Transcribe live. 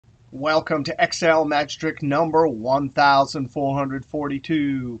Welcome to Excel magic trick number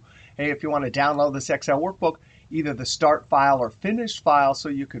 1442. Hey, if you want to download this Excel workbook, either the start file or finished file so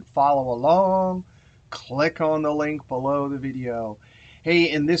you could follow along, click on the link below the video.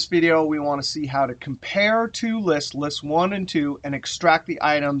 Hey, in this video, we want to see how to compare two lists, list 1 and 2, and extract the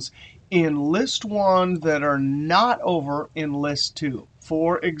items in list 1 that are not over in list 2.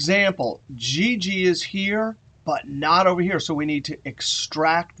 For example, Gigi is here, but not over here. So we need to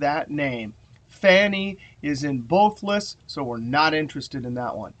extract that name. Fanny is in both lists, so we're not interested in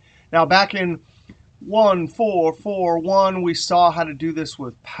that one. Now back in 1441, we saw how to do this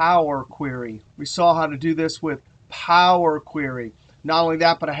with Power Query. We saw how to do this with Power Query. Not only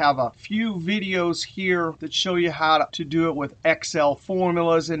that, but I have a few videos here that show you how to do it with Excel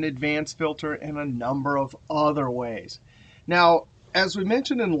formulas and advanced filter and a number of other ways. Now, as we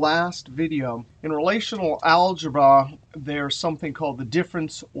mentioned in last video, in relational algebra, there's something called the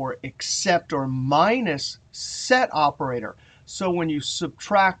difference or except or minus set operator. So when you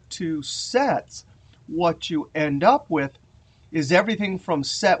subtract two sets, what you end up with is everything from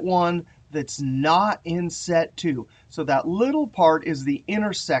set 1 that's not in set 2. So that little part is the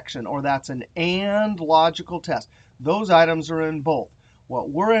intersection, or that's an AND logical test. Those items are in both. What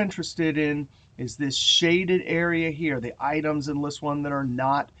we're interested in is this shaded area here, the items in list 1 that are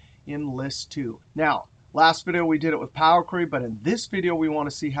not in list 2. Now, last video we did it with Power Query, but in this video we want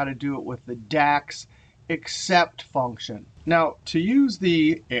to see how to do it with the DAX except function. Now, to use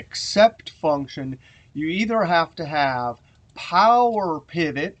the except function, you either have to have Power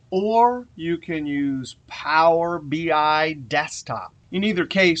Pivot or you can use Power BI Desktop. In either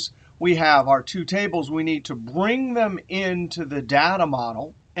case, we have our two tables. We need to bring them into the data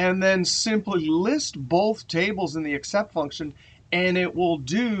model and then simply list both tables in the except function, and it will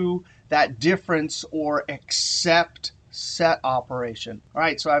do that difference or except set operation. All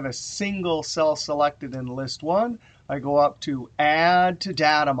right, so I have a single cell selected in list 1. I go up to Add to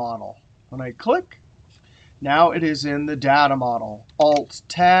Data Model. When I click, now it is in the data model.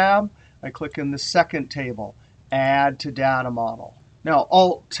 Alt-Tab, I click in the second table, Add to Data Model. Now,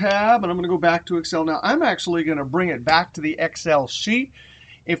 Alt-Tab, and I'm going to go back to Excel. Now, I'm actually going to bring it back to the Excel sheet.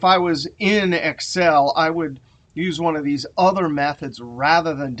 If I was in Excel, I would use one of these other methods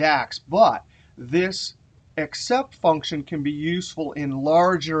rather than DAX. But this except function can be useful in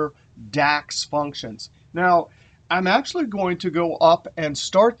larger DAX functions. Now, I'm actually going to go up and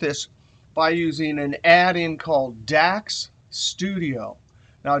start this by using an add-in called DAX Studio.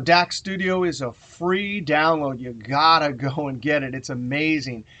 Now, DAX Studio is a free download. You gotta go and get it. It's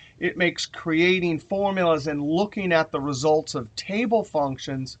amazing. It makes creating formulas and looking at the results of table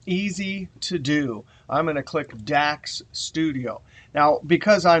functions easy to do. I'm going to click DAX Studio. Now,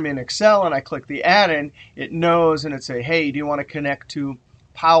 because I'm in Excel and I click the add-in, it knows and it says, hey, do you want to connect to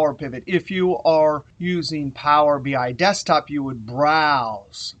Power Pivot? If you are using Power BI Desktop, you would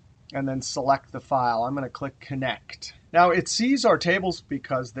browse and then select the file. I'm going to click Connect. Now, it sees our tables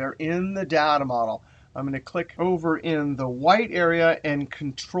because they're in the data model. I'm going to click over in the white area and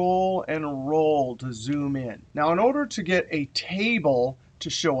Control and Roll to zoom in. Now, in order to get a table to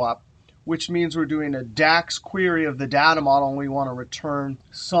show up, which means we're doing a DAX query of the data model and we want to return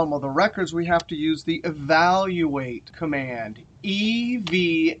some of the records, we have to use the Evaluate command,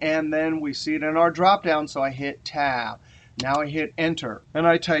 EV, and then we see it in our dropdown, so I hit Tab. Now I hit Enter, and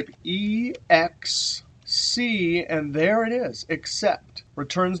I type EXC, and there it is, except.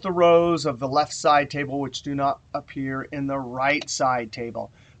 Returns the rows of the left side table which do not appear in the right side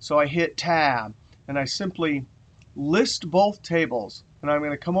table. So I hit Tab, and I simply list both tables. And I'm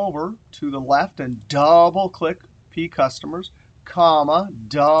going to come over to the left and double-click P Customers, comma,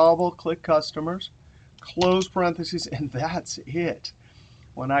 double-click Customers, close parentheses, and that's it.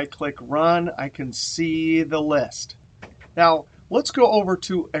 When I click Run, I can see the list. Now, let's go over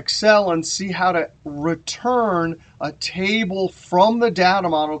to Excel and see how to return a table from the data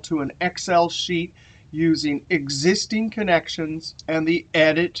model to an Excel sheet using existing connections and the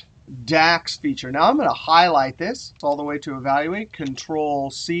Edit DAX feature. Now, I'm going to highlight this all the way to Evaluate,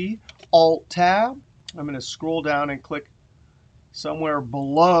 Control-C, Alt-Tab. I'm going to scroll down and click somewhere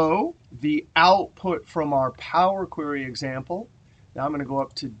below the output from our Power Query example. Now, I'm going to go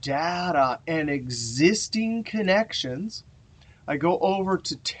up to Data and Existing Connections. I go over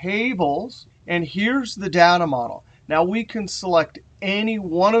to Tables, and here's the data model. Now, we can select any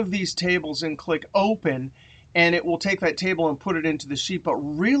one of these tables and click Open, and it will take that table and put it into the sheet. But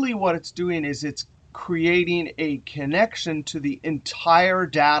really what it's doing is it's creating a connection to the entire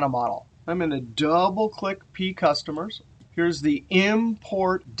data model. I'm going to double-click P Customers. Here's the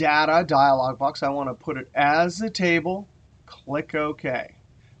Import Data dialog box. I want to put it as a table. Click OK.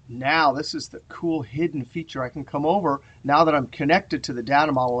 Now, this is the cool hidden feature. I can come over, now that I'm connected to the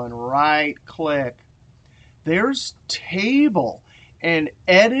data model, and right-click. There's Table, and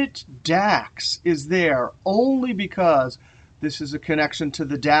Edit DAX is there only because this is a connection to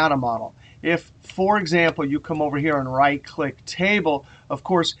the data model. If, for example, you come over here and right-click Table, of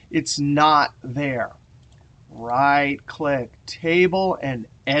course, it's not there. Right-click Table and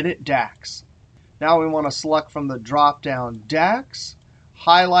Edit DAX. Now we want to select from the drop-down DAX,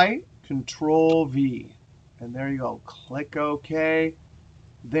 highlight, Control-V. And there you go. Click OK.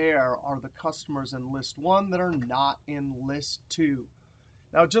 There are the customers in list 1 that are not in list 2.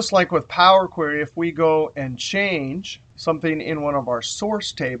 Now, just like with Power Query, if we go and change something in one of our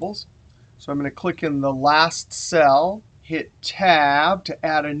source tables, so I'm going to click in the last cell, hit Tab to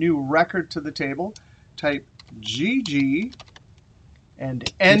add a new record to the table, type GG,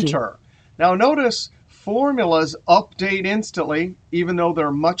 and Enter. Now, notice formulas update instantly, even though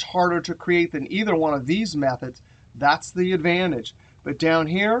they're much harder to create than either one of these methods. That's the advantage. But down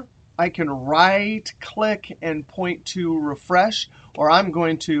here, I can right-click and point to refresh, or I'm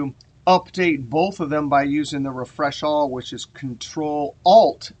going to update both of them by using the refresh all, which is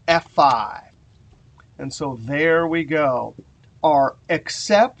Control-Alt-F5. And so there we go. Our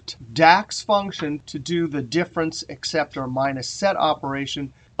except DAX function to do the difference, except, or minus set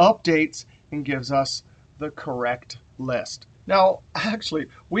operation updates and gives us the correct list. Now, actually,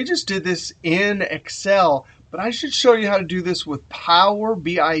 we just did this in Excel, but I should show you how to do this with Power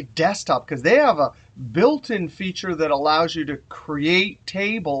BI Desktop, because they have a built-in feature that allows you to create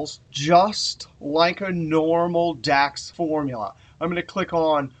tables just like a normal DAX formula. I'm going to click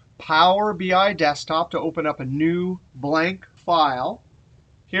on Power BI Desktop to open up a new blank file.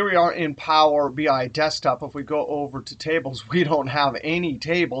 Here we are in Power BI Desktop. If we go over to tables, we don't have any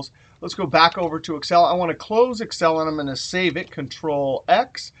tables. Let's go back over to Excel. I want to close Excel, and I'm going to save it,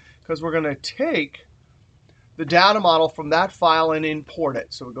 Control-X, because we're going to take the data model from that file and import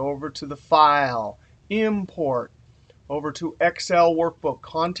it. So we go over to the File, Import, over to Excel Workbook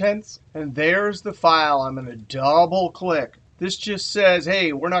Contents, and there's the file. I'm going to double-click. This just says,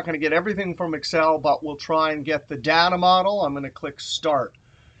 hey, we're not going to get everything from Excel, but we'll try and get the data model. I'm going to click Start.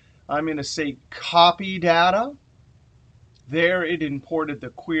 I'm going to say Copy Data. There it imported the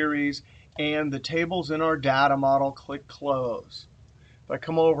queries and the tables in our data model. Click Close. If I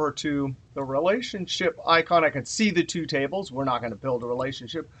come over to the relationship icon, I can see the two tables. We're not going to build a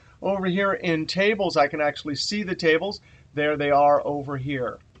relationship. Over here in Tables, I can actually see the tables. There they are over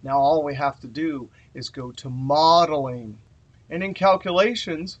here. Now all we have to do is go to Modeling. And in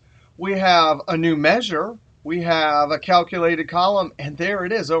Calculations, we have a new measure. We have a calculated column. And there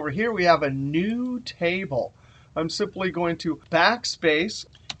it is. Over here, we have a new table. I'm simply going to backspace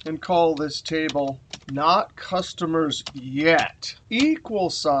and call this table Not Customers Yet. Equal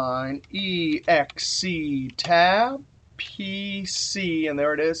sign EXC tab PC, and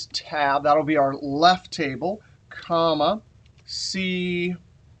there it is, tab. That'll be our left table, comma, CUS.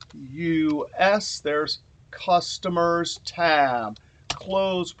 There's Customers tab.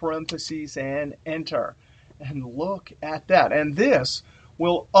 Close parentheses and Enter. And look at that. And this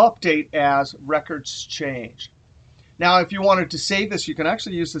will update as records change. Now, if you wanted to save this, you can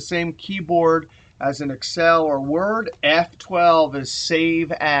actually use the same keyboard as in Excel or Word. F12 is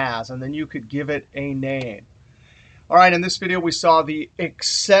Save As, and then you could give it a name. All right, in this video, we saw the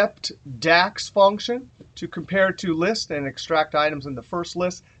except DAX function to compare two lists and extract items in the first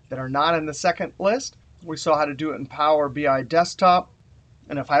list that are not in the second list. We saw how to do it in Power BI Desktop.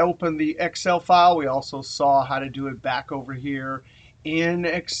 And if I open the Excel file, we also saw how to do it back over here in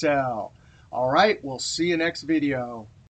Excel. All right, we'll see you next video.